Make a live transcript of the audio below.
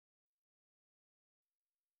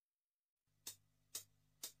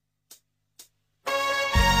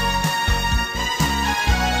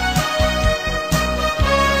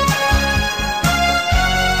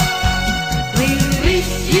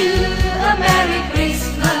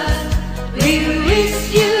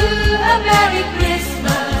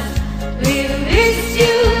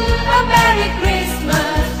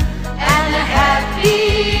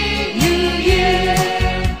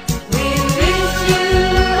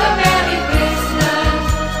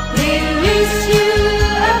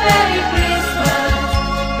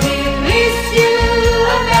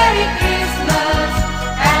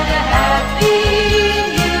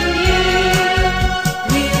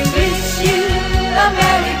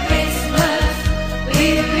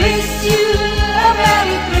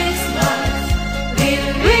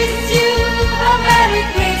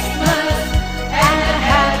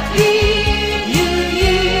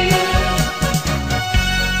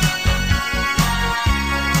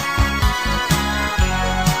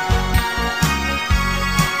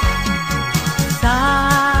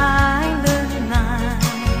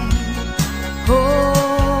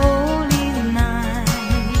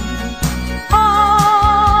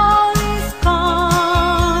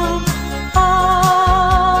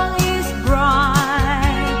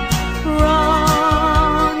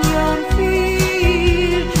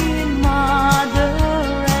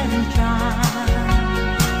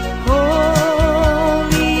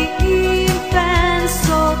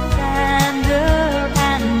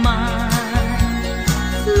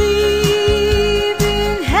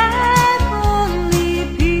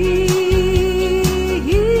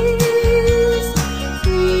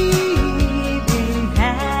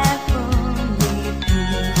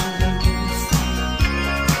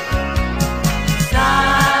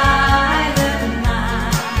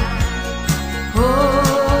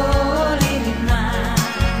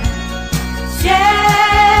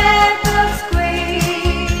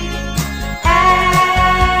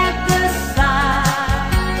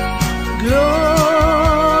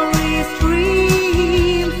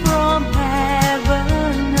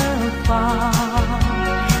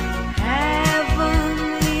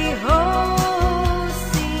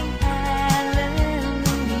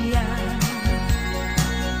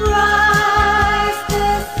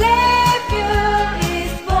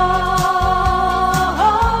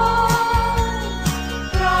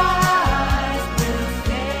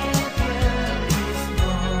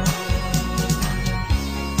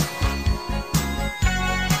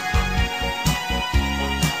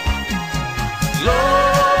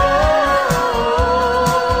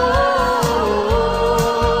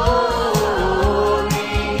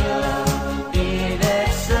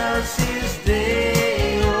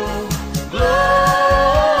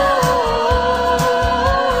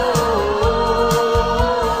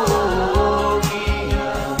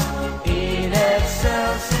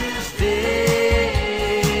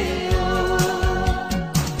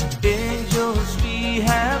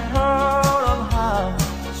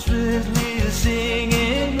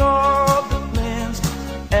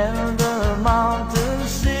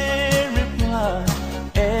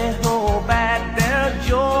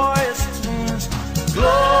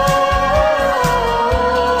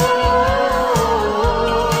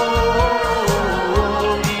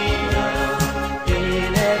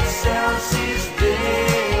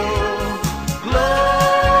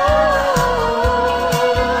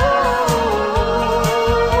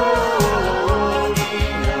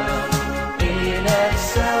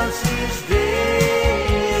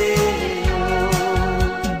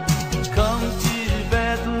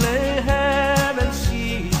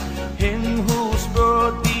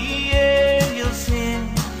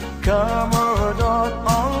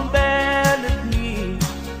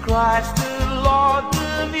Christ the Lord,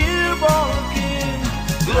 the newborn King.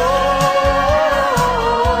 Gloria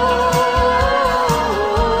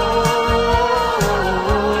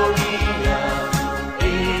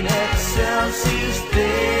in excelsis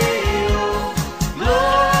Deo.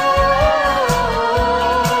 Gloria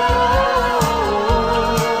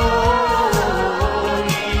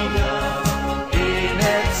in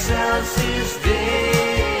excelsis Deo.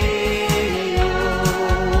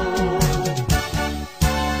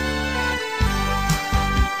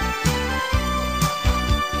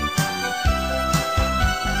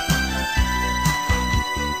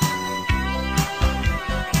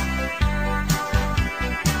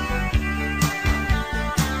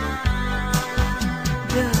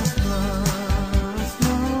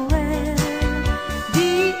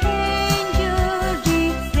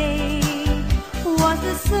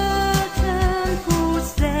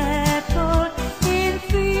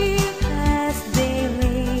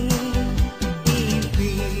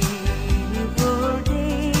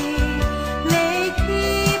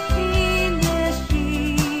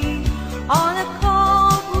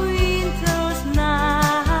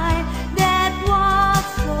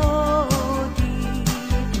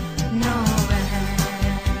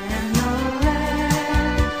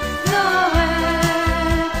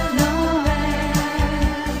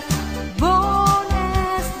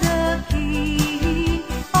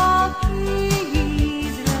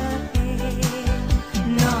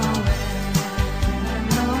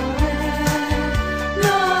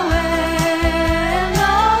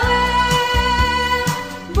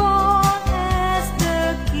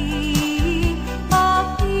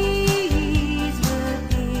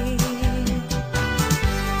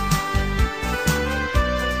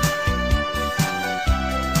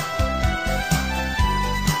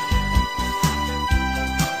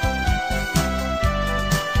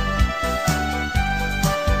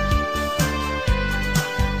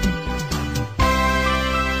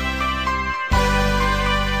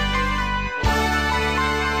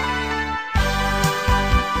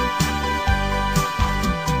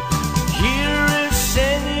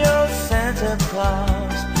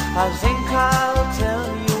 I think I'll tell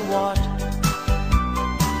you what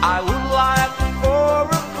I would like for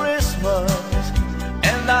a Christmas,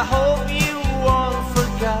 and I hope you won't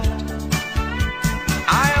forget.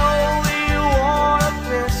 I only want a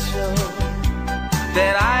picture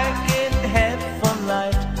that I can have for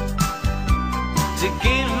night, to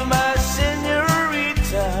give my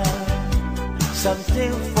señorita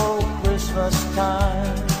something for Christmas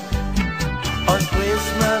time. On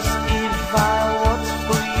Christmas Eve I watch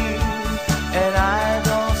for you, and I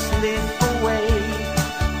don't slip away.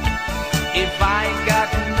 If I got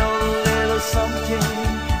no little something,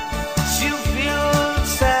 she'll feel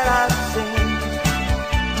sad, I think.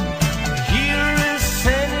 Here is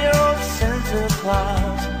Senor Santa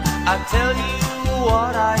Claus, I tell you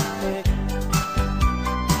what I think.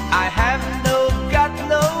 I have got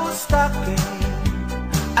no stocking,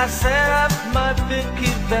 I set up my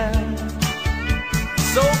picket band.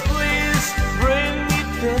 So please bring me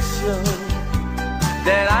peso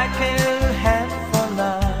that I can have for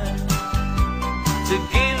night, to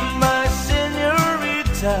give my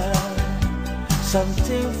señorita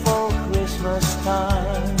something for Christmas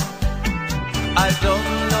time. I don't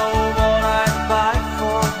know what I'd buy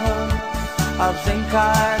for her. I think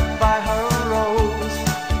I'd buy her a rose,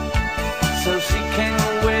 so she can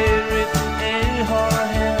wear it in her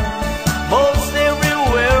hair most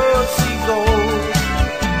everywhere she goes.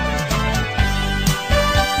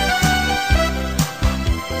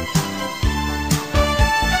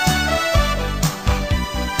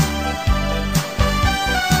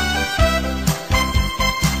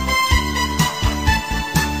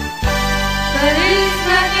 Feliz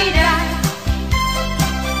Navidad,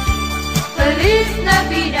 Feliz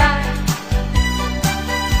Navidad,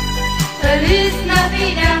 Feliz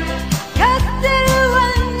Navidad,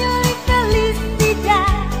 Castellano y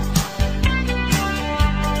felicidad.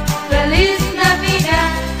 Feliz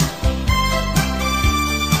Navidad,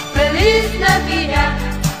 Feliz Navidad,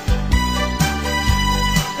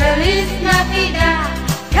 Feliz Navidad,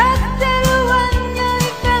 Castellano y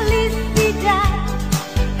felicidad.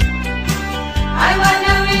 I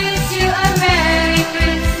wanna wish you a Merry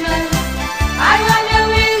Christmas. I wanna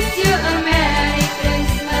wish you a Merry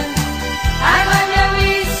Christmas. I wanna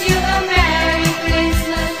wish you a Merry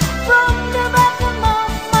Christmas from the bottom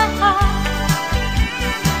of my heart.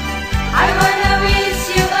 I wanna wish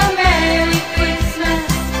you a Merry Christmas.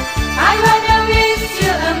 I wanna wish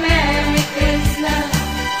you a Merry Christmas.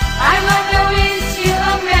 I wanna wish you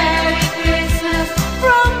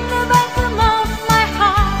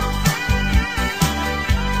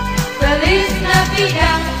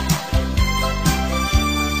Navidad,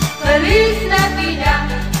 Feliz Navidad,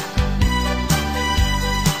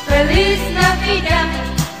 Feliz Navidad,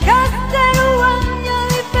 Casteruanyo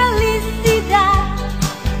y felicidad.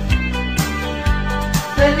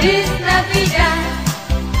 Feliz Navidad,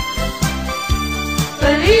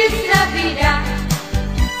 Feliz Navidad,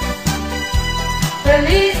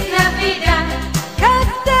 Feliz Navidad,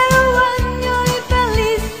 Casteruanyo y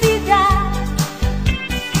felicidad.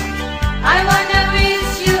 I wanna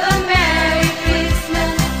wish you a Merry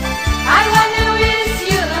Christmas. I wanna wish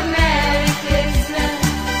you a Merry Christmas.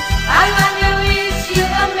 I wanna wish you a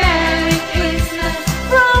Merry Christmas.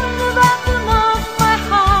 From the bottom of my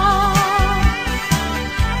heart.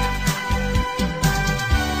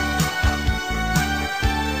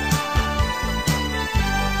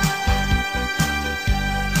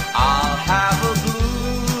 I'll have a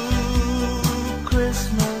blue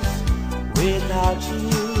Christmas without you.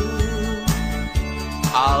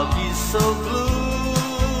 I'll be so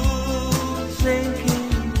blue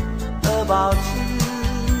thinking about you.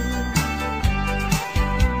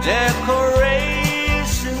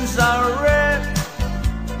 Decorations are red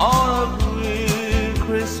on a green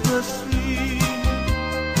Christmas tree.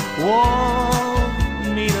 Won't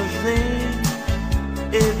mean a thing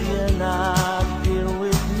if you're not here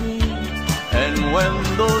with me. And when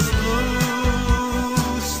those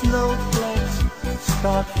blue snowflakes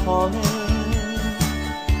start falling,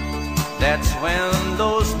 that's when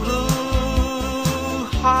those blue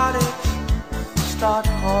heartaches start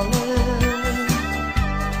calling.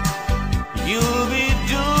 You'll be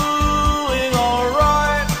doing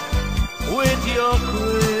alright with your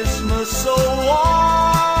Christmas so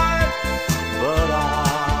white, but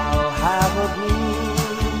I'll have a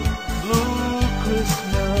blue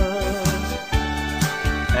Christmas.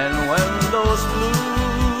 And when those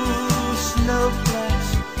blue snowflakes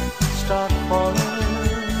start falling,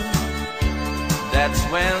 that's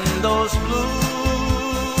when those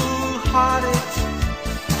blue heartaches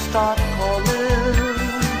start calling.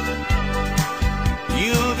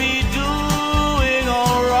 You'll be doing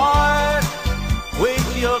alright with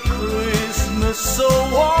your Christmas so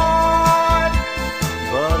white,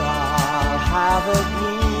 but I'll have a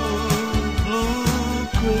blue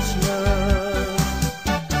Christmas.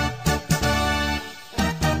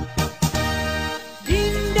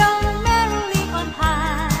 Ding dong merrily on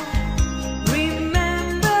high.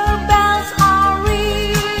 Remember bells are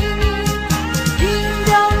ringing. Ding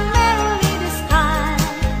dong merrily the sky,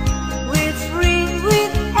 which ring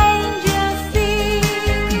with angels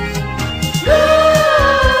singing.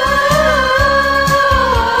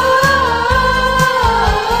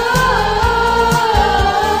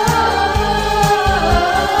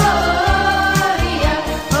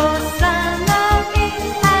 Hosanna in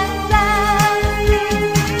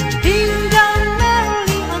excelsis. Ding dong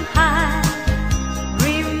merrily on high.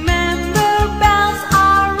 Remember bells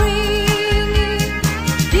are ringing.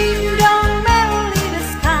 Ding dong merrily the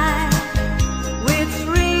sky, which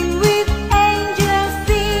ring with angels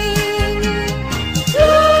singing.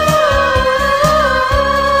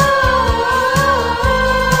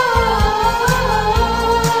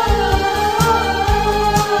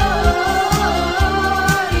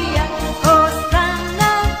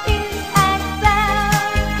 Hosanna in excelsis.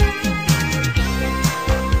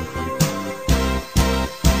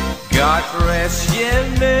 God rest ye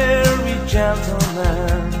merry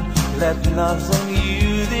gentlemen, let nothing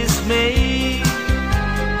you dismay.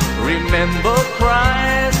 Remember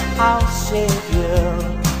Christ our Savior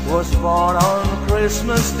was born on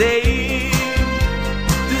Christmas Day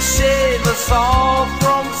to save us all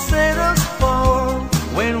from Satan's fall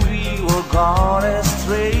when we were gone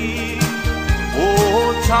astray.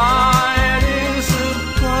 Oh, tidings of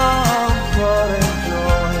comfort and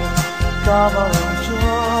joy, comfort and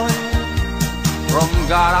joy from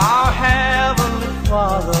God our Heavenly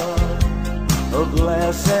Father. A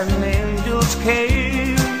blessed angels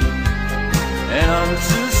came, and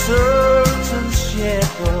unto certain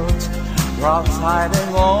shepherds brought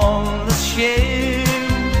tidings on the shame,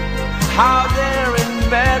 how there in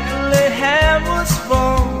Bethlehem was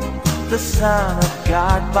born the Son of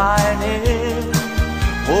God by name.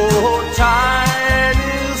 Oh,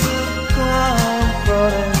 tidings of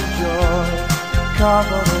comfort and joy,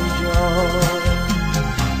 comfort and joy.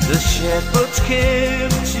 The shepherds came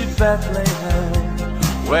to Bethlehem,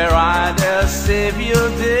 where I their Savior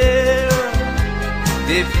there.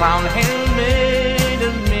 They found him made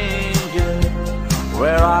a manger,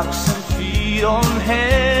 where oxen feed on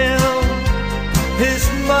hell. His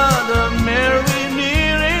mother Mary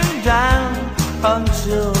kneeling down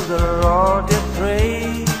until the Lord did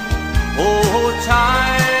pray. Oh,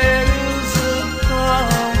 tidings of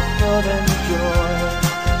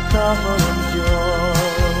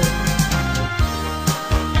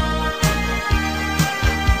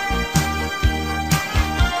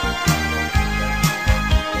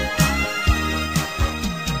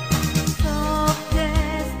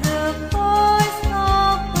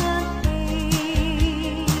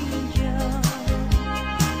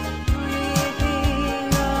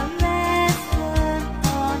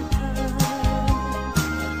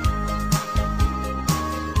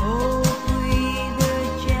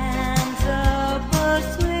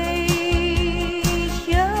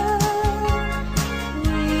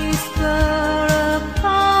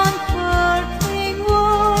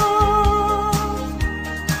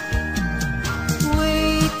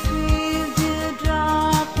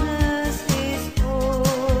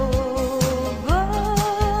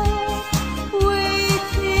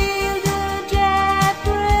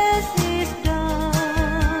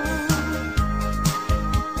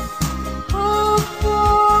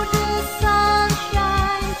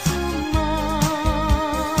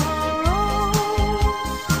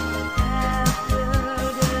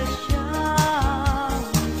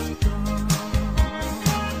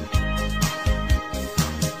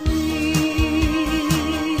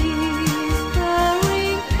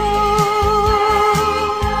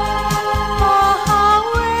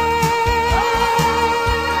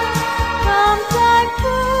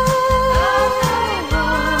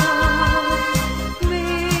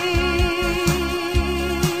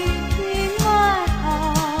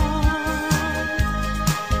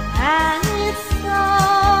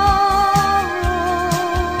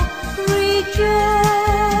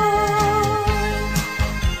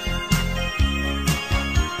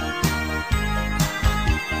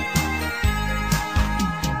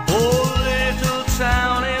Oh, little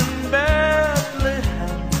town in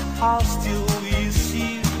Bethlehem, how still we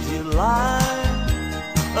see delight.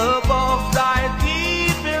 Above thy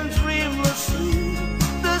deep and dreamless sleep,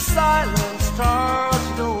 the silent stars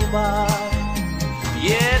go by.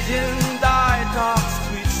 Yet in thy dark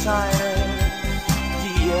street silence,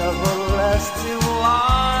 the everlasting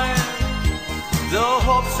light, the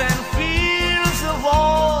hopes and fears of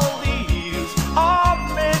all these are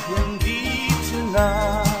making thee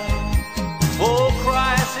tonight. For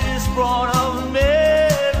Christ is born of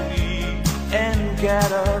Mary and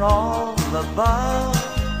gathered all above.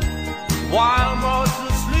 While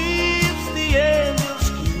Moses sleeps, the angels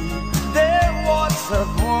keep their watch of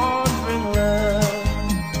wandering love.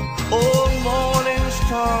 All morning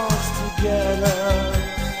stars together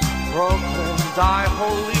proclaim thy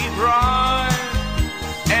holy bride,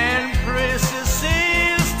 and praises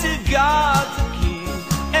sings to God the King,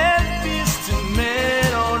 and peace to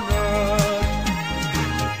men on earth.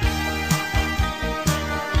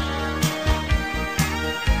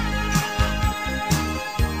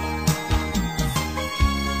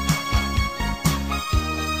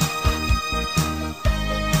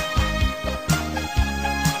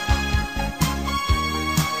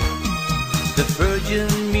 The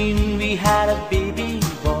virgin mean we had a baby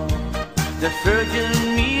boy. The virgin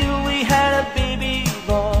mean we had a baby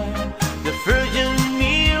boy. The virgin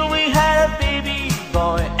mean we had a baby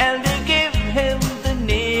boy, and they gave him the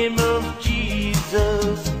name of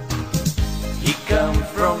Jesus. He come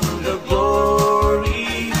from the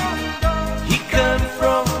glory. He come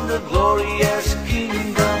from the glorious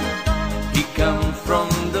kingdom. He come from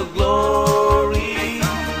the glory.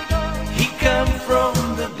 He come from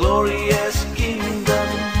the glorious kingdom.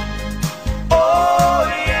 Oh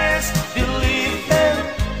yes, believe him.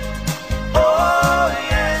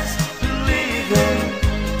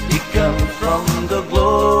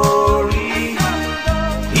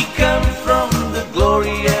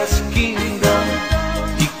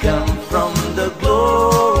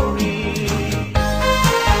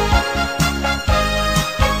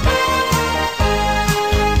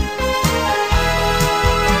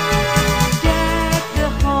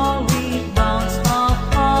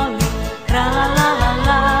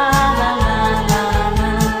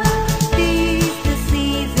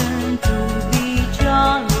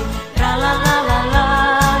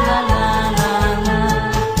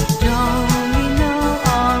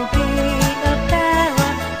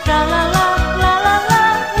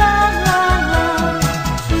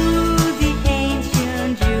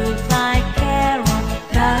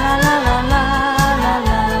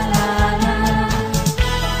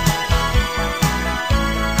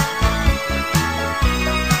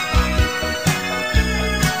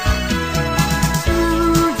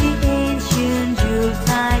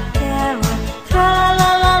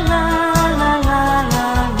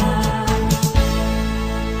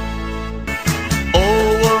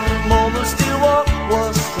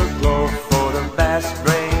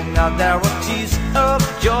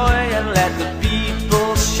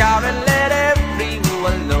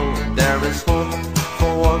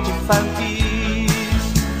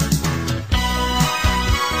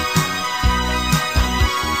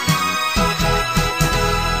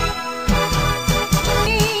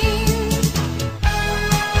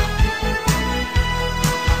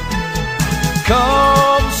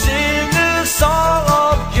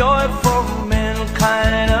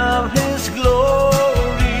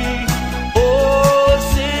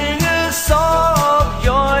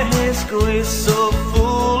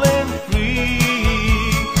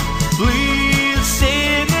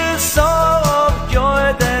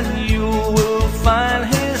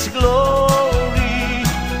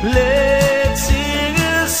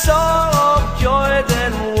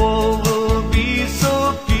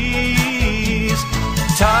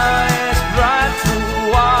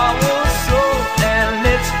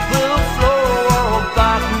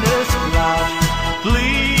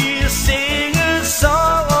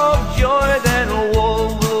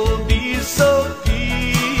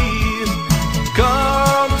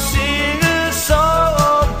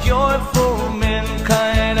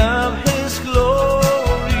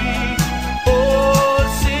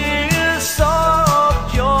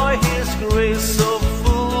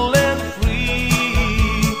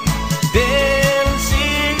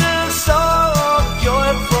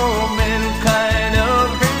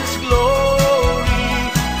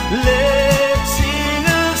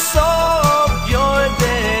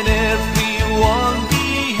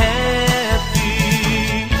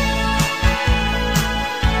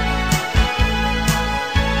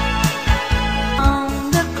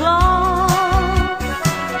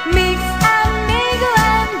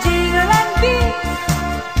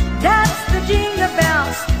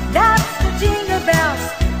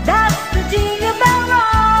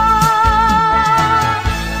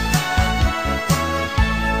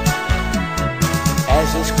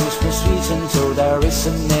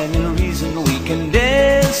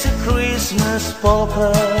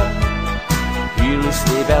 polka. Hear the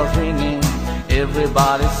sleigh bells ringing,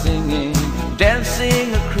 everybody singing,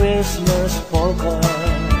 dancing a Christmas polka.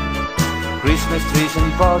 Christmas trees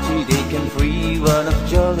and party, they can free one of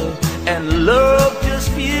jolly, and love just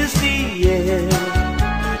fills the air.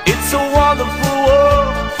 It's a wonderful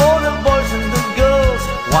world for the boys and the girls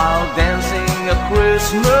while dancing a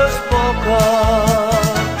Christmas polka.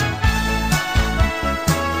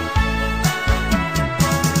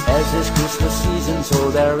 As it's Christmas season,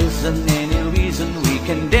 so there isn't any reason we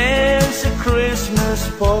can dance a Christmas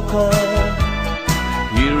polka.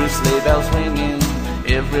 Hear the sleigh bells ringing,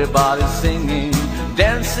 everybody singing,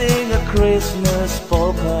 dancing a Christmas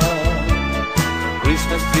polka.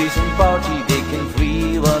 Christmas trees and party, they can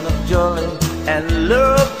free one of jolly, and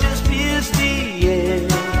love just fills the air.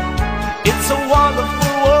 It's a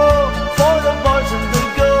wonderful world for the boys and the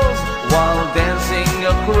girls while dancing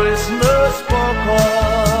a Christmas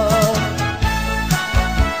polka.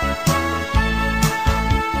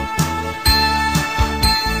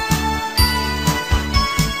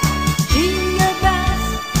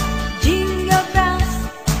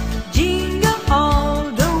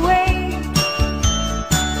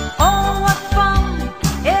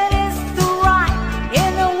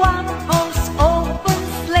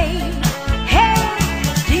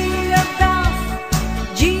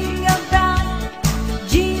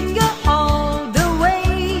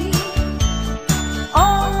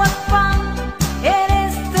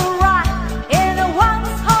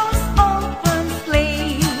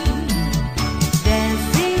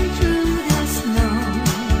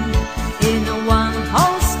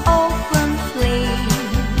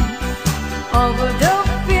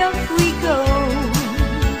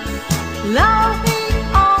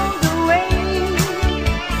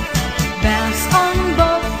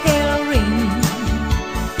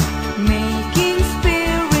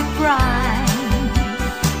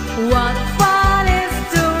 What